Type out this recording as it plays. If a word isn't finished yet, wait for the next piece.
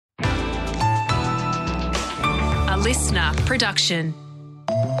listener production.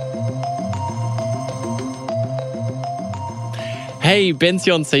 Hey,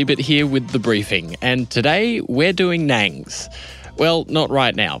 Bension Siebert here with The Briefing, and today we're doing Nangs. Well, not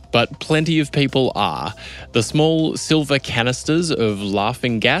right now, but plenty of people are. The small silver canisters of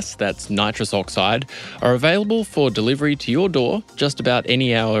laughing gas, that's nitrous oxide, are available for delivery to your door just about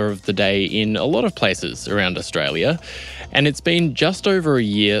any hour of the day in a lot of places around Australia. And it's been just over a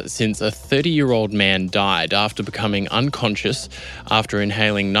year since a 30-year-old man died after becoming unconscious after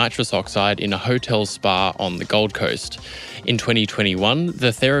inhaling nitrous oxide in a hotel spa on the Gold Coast. In 2021,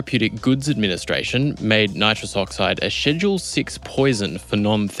 the Therapeutic Goods Administration made nitrous oxide a Schedule 6 poison for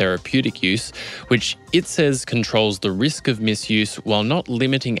non-therapeutic use, which it says controls the risk of misuse while not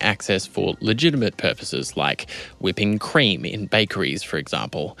limiting access for legitimate purposes like whipping cream in bakeries, for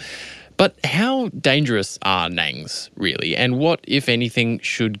example. But how dangerous are Nangs, really? And what, if anything,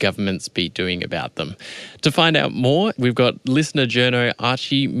 should governments be doing about them? To find out more, we've got listener journo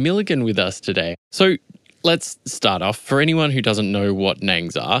Archie Milligan with us today. So let's start off. For anyone who doesn't know what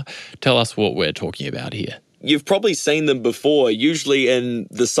Nangs are, tell us what we're talking about here. You've probably seen them before, usually in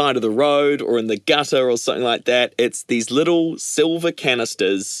the side of the road or in the gutter or something like that. It's these little silver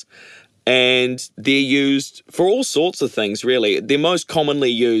canisters, and they're used for all sorts of things, really. They're most commonly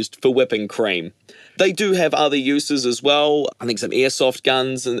used for whipping cream. They do have other uses as well. I think some airsoft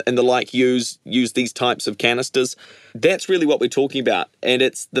guns and the like use these types of canisters. That's really what we're talking about. And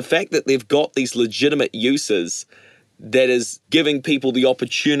it's the fact that they've got these legitimate uses that is giving people the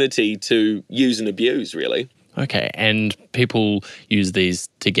opportunity to use and abuse, really. Okay, and people use these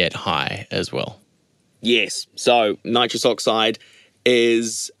to get high as well? Yes. So nitrous oxide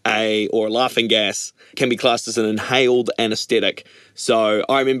is a laughing gas, can be classed as an inhaled anesthetic. So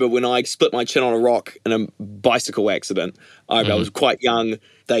I remember when I split my chin on a rock in a bicycle accident, I was quite young,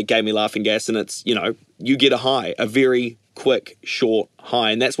 they gave me laughing gas, and it's, you get a high, a very quick, short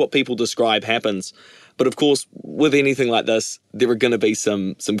high, and that's what people describe happens. But of course, with anything like this, there are going to be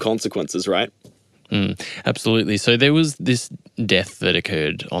some consequences, right? Absolutely. So there was this death that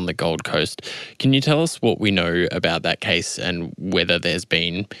occurred on the Gold Coast. Can you tell us what we know about that case and whether there's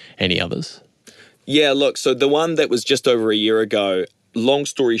been any others? Yeah, look, so the one that was just over a year ago, long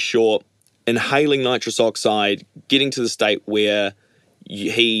story short, inhaling nitrous oxide, getting to the state where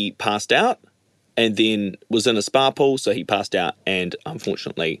he passed out and then was in a spa pool, so he passed out and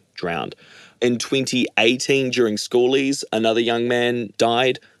unfortunately drowned. In 2018, during schoolies, another young man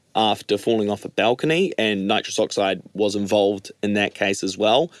died after falling off a balcony, and nitrous oxide was involved in that case as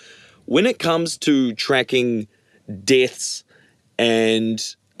well. When it comes to tracking deaths and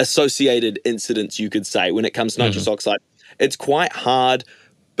associated incidents, you could say, when it comes to nitrous oxide, it's quite hard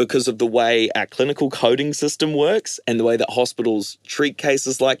because of the way our clinical coding system works and the way that hospitals treat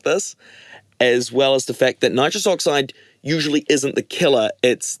cases like this, as well as the fact that nitrous oxide usually isn't the killer,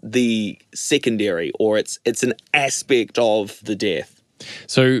 it's the secondary, or it's an aspect of the death.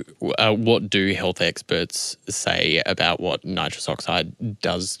 So what do health experts say about what nitrous oxide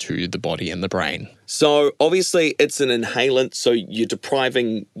does to the body and the brain? So obviously it's an inhalant, so you're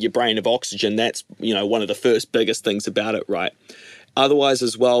depriving your brain of oxygen. That's, one of the first biggest things about it, right? Otherwise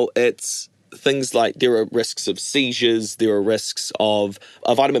as well, it's things like there are risks of seizures, there are risks of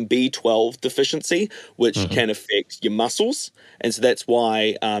a vitamin B12 deficiency, which can affect your muscles. And so that's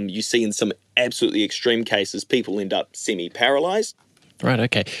why you see in some absolutely extreme cases, people end up semi-paralyzed. Right,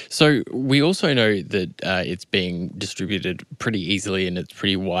 okay. So we also know that it's being distributed pretty easily and it's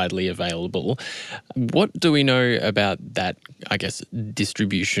pretty widely available. What do we know about that,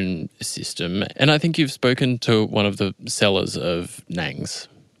 distribution system? And I think you've spoken to one of the sellers of Nangs.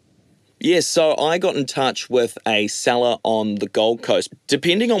 Yes, so I got in touch with a seller on the Gold Coast.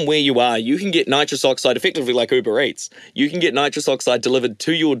 Depending on where you are, you can get nitrous oxide effectively like Uber Eats. You can get nitrous oxide delivered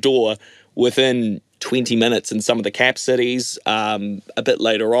to your door within 20 minutes in some of the cap cities, a bit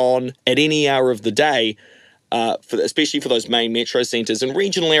later on, at any hour of the day, especially for those main metro centres. In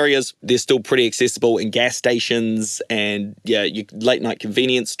regional areas, they're still pretty accessible in gas stations and late night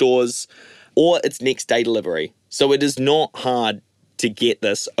convenience stores, or it's next day delivery. So it is not hard to get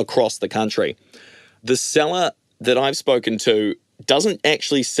this across the country. The seller that I've spoken to doesn't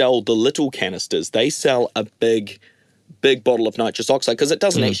actually sell the little canisters. They sell a big bottle of nitrous oxide because it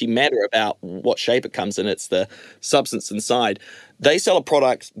doesn't actually matter about what shape it comes in. It's the substance inside. They sell a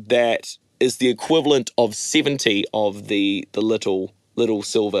product that is the equivalent of 70 of the little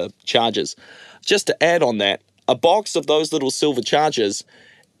silver chargers. Just to add on that, a box of those little silver chargers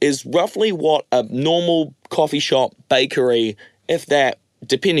is roughly what a normal coffee shop, bakery, if that,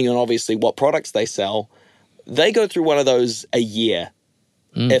 depending on obviously what products they sell, they go through one of those a year,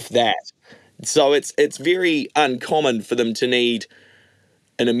 if that. So it's very uncommon for them to need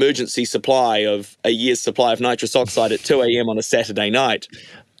an emergency supply of a year's supply of nitrous oxide at 2 a.m. on a Saturday night.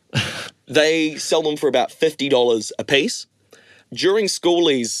 They sell them for about $50 a piece. During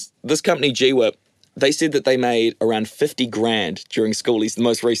schoolies, this company GWIP, they said that they made around 50 grand during schoolies, the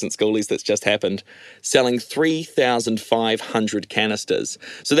most recent schoolies that's just happened, selling 3,500 canisters.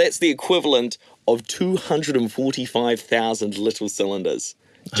 So that's the equivalent of 245,000 little cylinders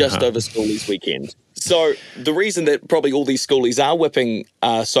just over schoolies weekend. So the reason that probably all these schoolies are whipping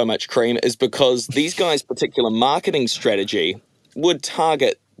so much cream is because these guys' particular marketing strategy would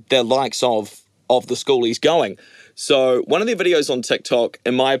target the likes of the schoolies going. So one of their videos on TikTok,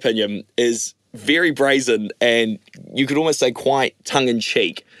 in my opinion, is very brazen and you could almost say quite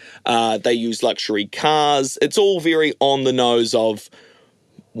tongue-in-cheek. They use luxury cars. It's all very on the nose of,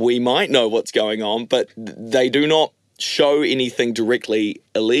 we might know what's going on, but they do not show anything directly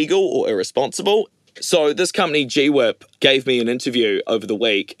illegal or irresponsible. So this company, GWIP, gave me an interview over the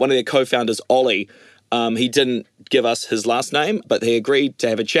week. One of their co-founders, Ollie, he didn't give us his last name, but they agreed to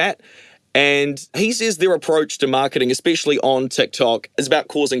have a chat. And he says their approach to marketing, especially on TikTok, is about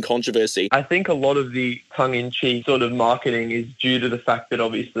causing controversy. I think a lot of the tongue-in-cheek sort of marketing is due to the fact that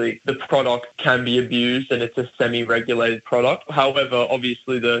obviously the product can be abused and it's a semi-regulated product. However,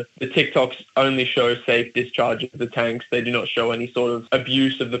 obviously the TikToks only show safe discharge of the tanks. They do not show any sort of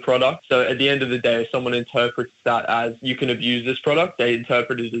abuse of the product. So at the end of the day, if someone interprets that as you can abuse this product, they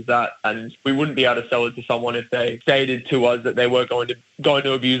interpret it as that. And we wouldn't be able to sell it to someone if they stated to us that they were going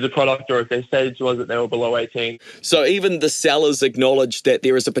to abuse the product, or if they stated to us that they were below 18. So even the sellers acknowledge that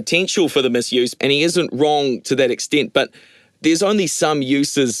there is a potential for the misuse, and he isn't wrong to that extent, but there's only some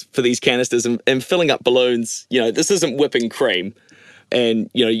uses for these canisters, and filling up balloons, this isn't whipping cream and,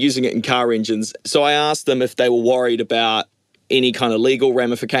 using it in car engines. So I asked them if they were worried about any kind of legal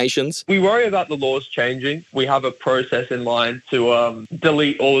ramifications. We worry about the laws changing. We have a process in line to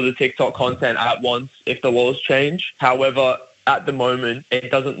delete all of the TikTok content at once if the laws change. However, at the moment,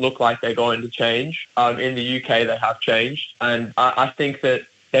 it doesn't look like they're going to change. In the UK, they have changed. And I think that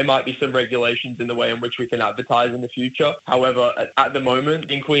there might be some regulations in the way in which we can advertise in the future. However, at the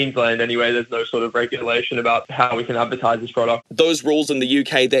moment, in Queensland anyway, there's no sort of regulation about how we can advertise this product. Those rules in the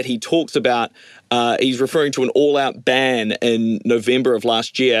UK that he talks about, he's referring to an all-out ban in November of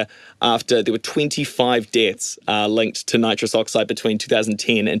last year after there were 25 deaths linked to nitrous oxide between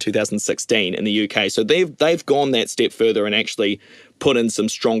 2010 and 2016 in the UK. So they've gone that step further and actually put in some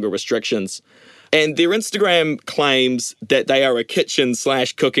stronger restrictions. And their Instagram claims that they are a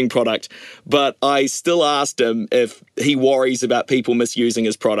kitchen/cooking product, but I still asked him if he worries about people misusing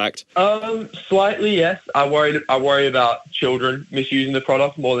his product. Slightly, yes. I worry about children misusing the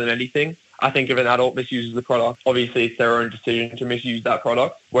product more than anything. I think if an adult misuses the product, obviously it's their own decision to misuse that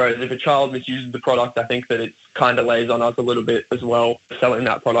product. Whereas if a child misuses the product, I think that it kind of lays on us a little bit as well, selling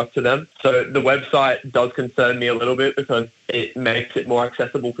that product to them. So the website does concern me a little bit because it makes it more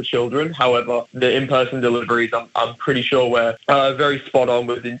accessible for children. However, the in-person deliveries, I'm pretty sure we're very spot on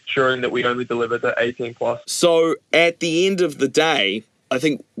with ensuring that we only deliver to 18 plus. So at the end of the day, I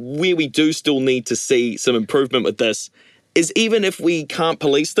think where we do still need to see some improvement with this is even if we can't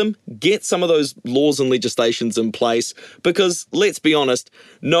police them, get some of those laws and legislations in place, because let's be honest,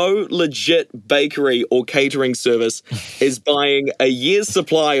 no legit bakery or catering service is buying a year's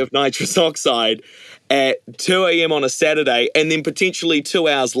supply of nitrous oxide at 2 a.m. on a Saturday and then potentially 2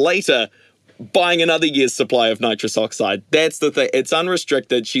 hours later buying another year's supply of nitrous oxide. That's the thing. It's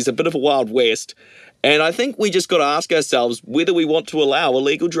unrestricted. She's a bit of a Wild West. And I think we just got to ask ourselves whether we want to allow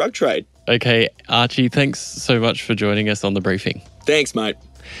illegal drug trade. Okay, Archie, thanks so much for joining us on The Briefing. Thanks, mate.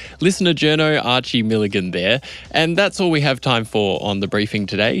 Listener journo Archie Milligan there. And that's all we have time for on The Briefing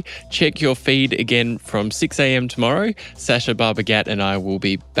today. Check your feed again from 6 a.m. tomorrow. Sasha Barbagat and I will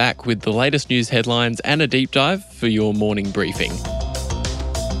be back with the latest news headlines and a deep dive for your morning briefing.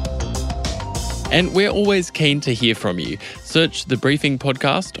 And we're always keen to hear from you. Search The Briefing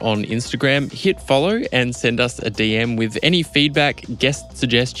Podcast on Instagram, hit follow and send us a DM with any feedback, guest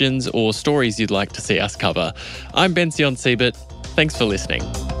suggestions or stories you'd like to see us cover. I'm Bension Siebert. Thanks for listening.